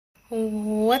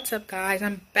What's up, guys?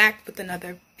 I'm back with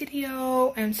another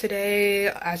video, and today,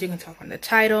 as you can tell from the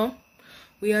title,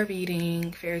 we are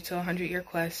reading Fairy Tale 100 Year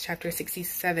Quest chapter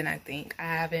 67. I think I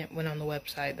haven't went on the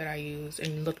website that I use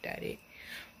and looked at it,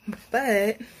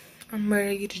 but I'm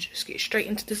ready to just get straight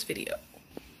into this video.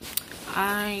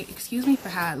 Excuse me for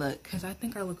how I look, because I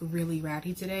think I look really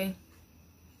ratty today,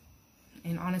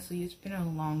 and honestly it's been a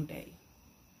long day.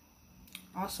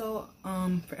 Also,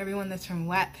 for everyone that's from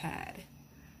Wattpad,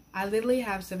 I literally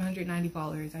have 790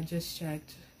 followers. I just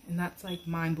checked, and that's like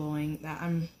mind-blowing that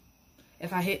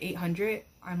if I hit 800,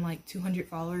 I'm like 200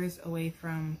 followers away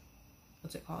from,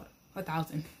 what's it called,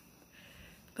 1,000.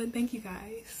 But thank you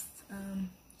guys.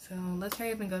 So let's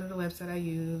hurry up and go to the website I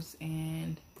use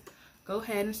and go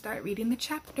ahead and start reading the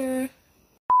chapter.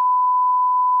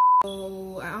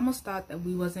 So I almost thought that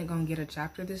we wasn't gonna get a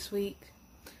chapter this week,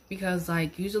 because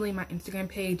like usually my Instagram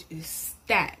page is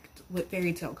stacked with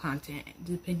fairy tale content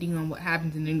depending on what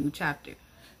happens in the new chapter.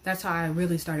 That's how I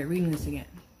really started reading this again.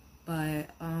 But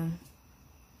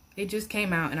it just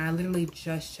came out and I literally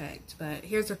just checked. But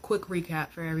here's a quick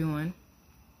recap for everyone.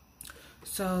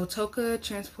 So Toka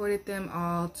transported them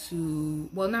all to,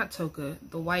 well, not Toka,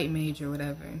 the white mage or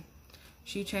whatever.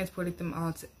 She transported them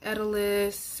all to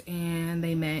Edalis, and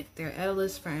they met their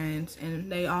Edalis friends,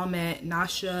 and they all met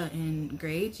Nasha and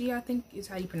Greiji, I think is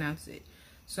how you pronounce it.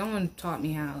 Someone taught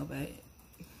me how, but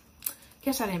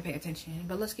guess I didn't pay attention.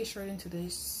 But let's get straight into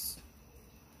this.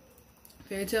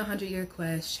 Fairy Tale 100 Year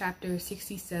Quest, chapter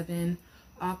 67,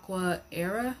 Aqua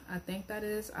Era, I think that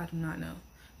is. I do not know.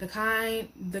 The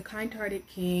kind-hearted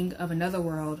king of another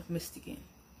world, Mystican.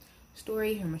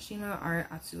 Story, Hiromashima, art,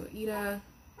 Atsuo Ida.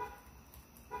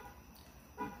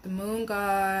 The moon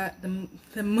god,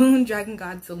 the moon dragon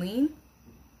god Selene.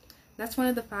 That's one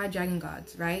of the 5 dragon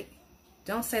gods, right?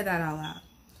 Don't say that out loud.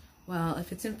 Well,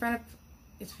 if it's in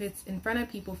front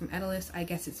of people from Edalis, I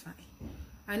guess it's fine.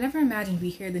 I never imagined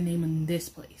we'd hear the name in this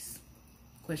place.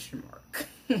 Question mark.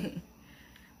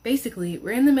 Basically,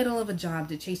 we're in the middle of a job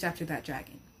to chase after that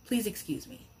dragon. Please excuse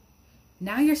me.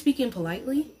 Now you're speaking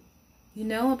politely? You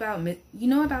know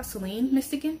about Selene,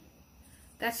 Mystican?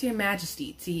 That's your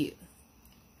majesty to you.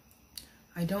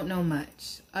 I don't know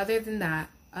much. Other than that,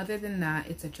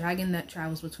 it's a dragon that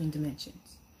travels between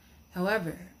dimensions.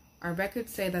 However, our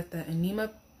records say that the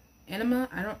Anima, I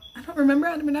don't remember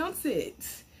how to pronounce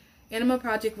it. Anima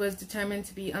project was determined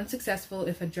to be unsuccessful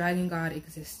if a dragon god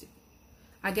existed.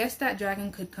 I guess that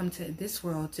dragon could come to this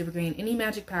world to regain any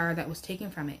magic power that was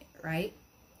taken from it, right?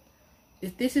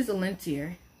 If this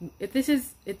Alintier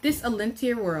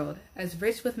world as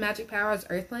rich with magic power as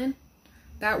Earthland,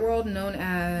 that world known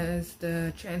as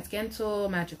the Transcendental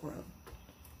Magic World,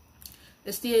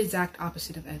 it's the exact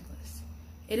opposite of Endless.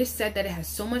 It is said that it has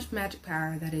so much magic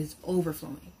power that it is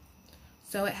overflowing.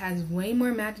 So it has way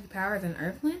more magic power than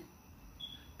Earthland?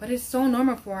 But it's so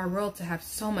normal for our world to have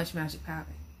so much magic power.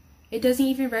 It doesn't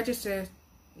even register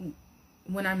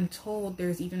when I'm told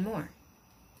there's even more.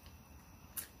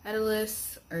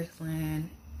 Edalis, Earthland,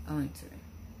 Alintier.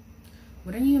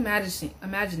 What are you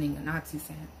imagining,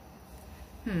 Natsu-san?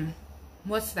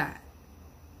 What's that?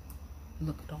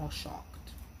 Looked all shocked.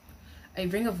 A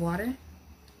ring of water?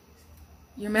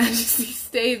 Your Majesty,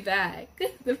 stay back.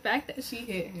 The fact that she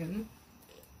hit him.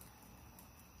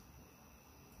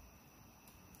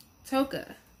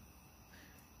 Toka.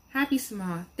 Happy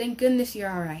Sama. Thank goodness you're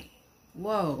alright.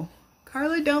 Whoa.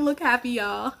 Carla don't look happy,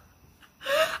 y'all.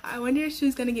 I wonder if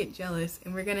she's gonna get jealous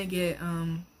and we're gonna get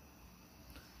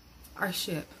our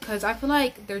ship. Because I feel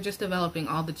like they're just developing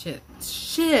all the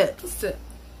ships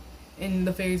in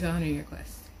the Fairy Tale 100 Year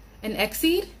Quest. An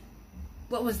Exceed?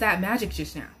 What was that magic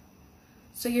just now?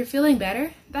 So you're feeling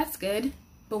better? That's good.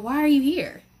 But why are you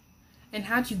here? And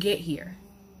how'd you get here?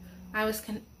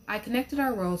 I connected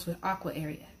our worlds with Aqua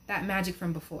Area, that magic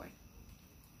from before.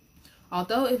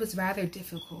 Although it was rather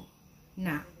difficult.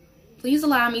 Now, please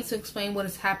allow me to explain what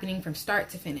is happening from start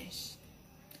to finish.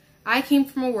 I came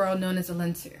from a world known as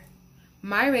Alintier.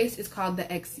 My race is called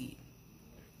the Exceed.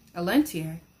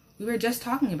 Alintier? We were just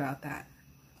talking about that.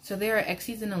 So there are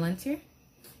Exceeds in Alintier?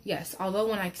 Yes, although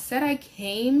when I said I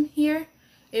came here,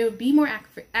 it would be more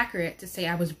accurate to say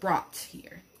I was brought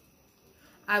here.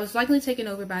 I was likely taken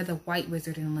over by the White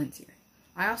Wizard in Alintier.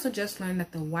 I also just learned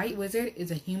that the White Wizard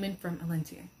is a human from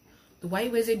Alintier. The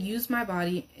White Wizard used my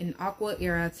body in Aqua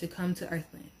Era to come to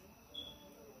Earthland.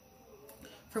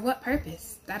 For what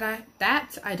purpose? That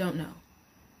I don't know.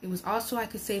 It was also I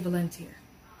could save Alintier.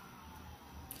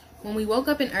 When we woke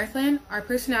up in Earthland, our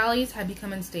personalities had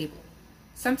become unstable.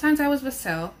 Sometimes I was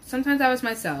Vassell, sometimes I was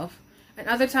myself, and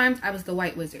other times I was the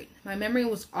White Wizard. My memory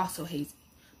was also hazy.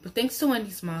 But thanks to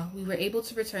Wendy's Small, we were able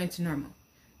to return to normal.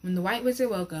 When the White Wizard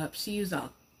woke up, she used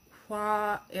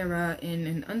Aqua Era in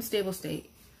an unstable state,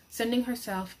 sending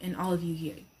herself and all of you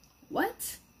here.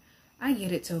 What? I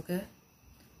get it, Toka.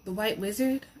 The White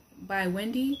Wizard by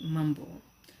Wendy Mumble.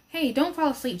 Hey, don't fall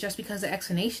asleep just because the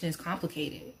explanation is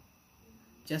complicated.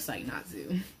 Just like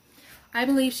Natsu. I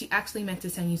believe she actually meant to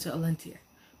send you to Alentir,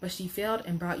 but she failed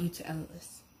and brought you to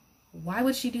Ellis. Why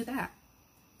would she do that?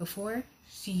 Before,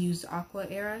 she used Aqua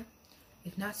Era.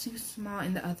 If Natsu, Small,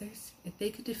 and the others, if they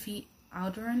could defeat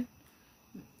Alderaan,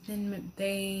 then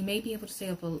they may be able to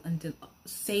save Alentir.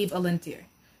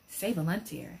 Save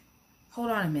Alentir? Hold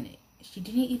on a minute. She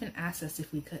didn't even ask us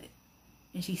if we could,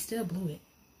 and she still blew it.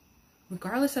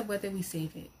 Regardless of whether we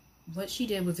save it, what she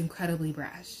did was incredibly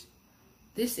brash.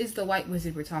 This is the White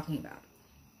Wizard we're talking about.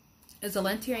 Is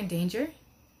Alentir in danger?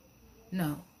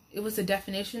 No. It was the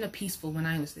definition of peaceful when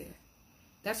I was there.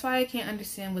 That's why I can't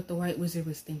understand what the White Wizard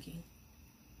was thinking.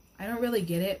 I don't really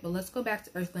get it, but let's go back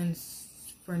to Earthlands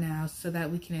for now so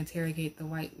that we can interrogate the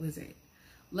White Wizard.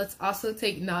 Let's also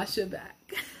take Nasha back.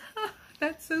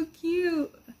 That's so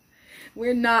cute.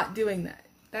 We're not doing that.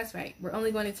 That's right. We're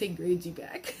only going to take Grady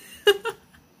back.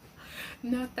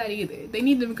 Not that either. They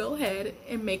need to go ahead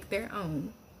and make their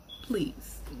own.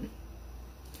 Please.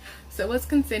 So what's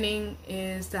concerning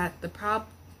is that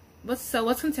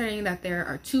what's concerning that there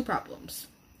are two problems.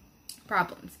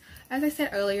 As I said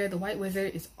earlier, the White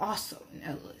Wizard is also in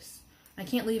Ellis. I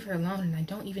can't leave her alone, and I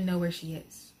don't even know where she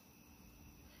is.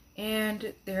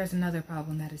 And there's another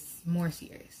problem that is more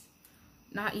serious.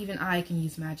 Not even I can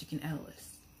use magic in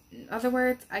Ellis. In other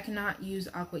words, I cannot use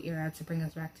Aqua Era to bring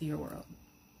us back to your world.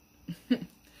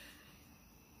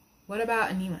 What about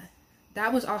Anima?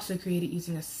 That was also created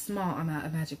using a small amount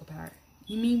of magical power.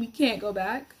 You mean we can't go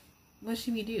back? What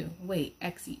should we do? Wait,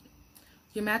 Exceed.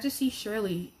 Your Majesty,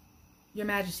 surely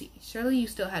you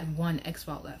still had one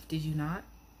X-Ball left, did you not?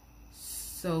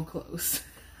 So close.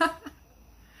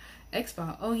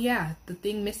 X-Ball, oh yeah, the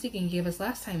thing Mystican gave us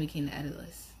last time we came to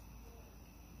Edalus.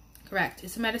 Correct,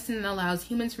 it's a medicine that allows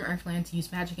humans from Earthland to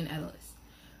use magic in Edalus.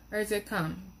 Jerza,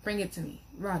 come, bring it to me.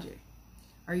 Roger.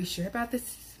 Are you sure about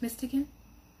this, Mystican?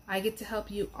 I get to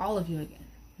help you, all of you again.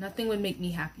 Nothing would make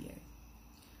me happier.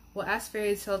 We'll ask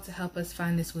Fairy Tale to help us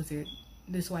find this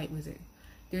White Wizard.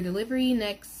 Their delivery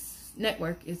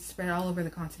network is spread all over the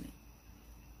continent.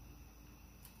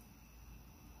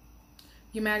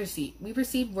 Your Majesty, we've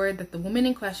received word that the woman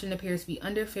in question appears to be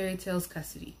under Fairy Tale's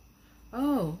custody.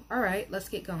 Oh, alright, let's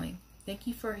get going. Thank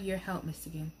you for your help,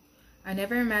 Mystican. I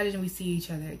never imagined we'd see each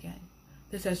other again.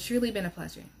 This has truly been a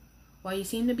pleasure. While you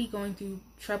seem to be going through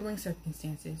troubling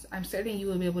circumstances, I'm certain you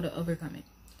will be able to overcome it.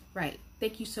 Right,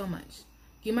 thank you so much.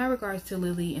 Give my regards to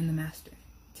Lily and the Master.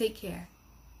 Take care.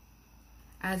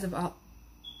 As of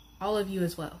all of you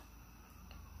as well.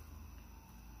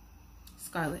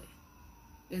 Scarlet,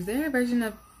 is there a version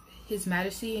of His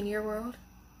Majesty in your world?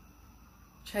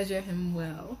 Treasure him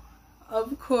well.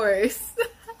 Of course.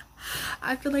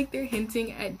 I feel like they're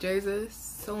hinting at Jerza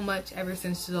so much ever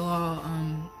since the law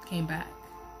came back.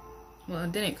 Well,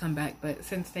 it didn't come back, but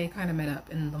since they kind of met up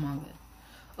in the manga.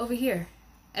 Over here,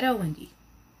 Edo Wendy.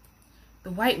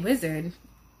 The White Wizard?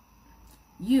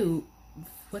 You,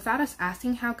 without us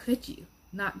asking, how could you?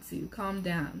 Natsu, calm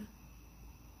down.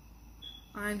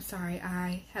 I'm sorry,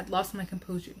 I had lost my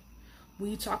composure. Will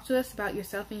you talk to us about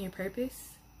yourself and your purpose?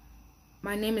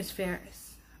 My name is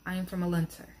Ferris. I am from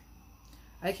Alentir.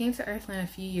 I came to Earthland a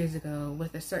few years ago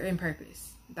with a certain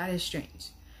purpose. That is strange.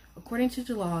 According to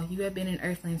the law, you have been in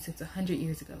Earthland since 100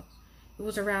 years ago. It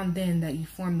was around then that you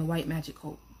formed the White Magic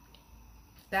Cult.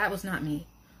 That was not me.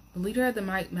 The leader of the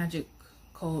White Magic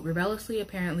Cult rebelliously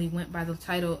apparently went by the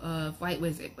title of White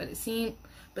Wizard, but seems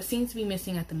to be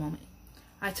missing at the moment.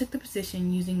 I took the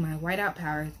position using my whiteout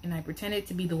powers, and I pretended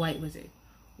to be the White Wizard.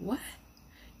 What?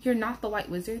 You're not the White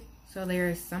Wizard? So there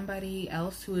is somebody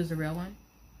else who is the real one?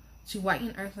 To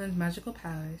whiten Earthland's magical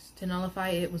powers, to nullify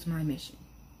it was my mission.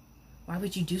 Why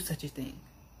would you do such a thing?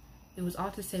 It was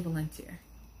all to save Alentir.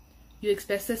 You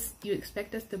expect us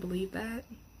to believe that?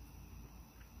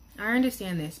 I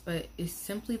understand this, but it's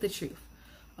simply the truth.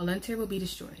 Alentir will be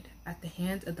destroyed at the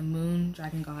hands of the Moon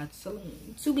Dragon God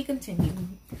Saloon. To be continued.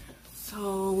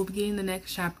 So we'll be getting the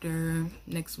next chapter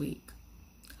next week.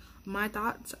 My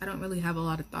thoughts, I don't really have a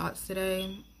lot of thoughts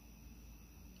today.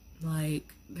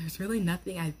 Like, there's really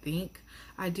nothing I think.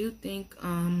 I do think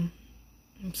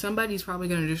somebody's probably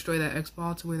going to destroy that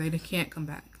X-Ball to where they can't come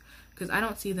back. Because I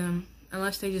don't see them,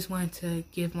 unless they just wanted to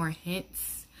give more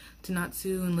hints to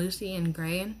Natsu and Lucy and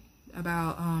Gray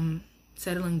about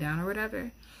settling down or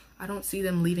whatever. I don't see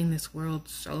them leaving this world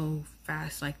so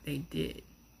fast like they did.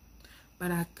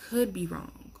 But I could be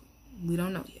wrong. We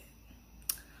don't know yet.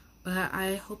 But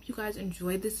I hope you guys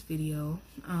enjoyed this video.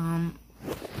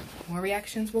 More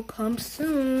reactions will come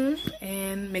soon,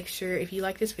 and make sure if you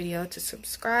like this video to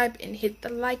subscribe and hit the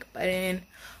like button.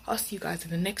 I'll see you guys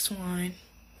in the next one.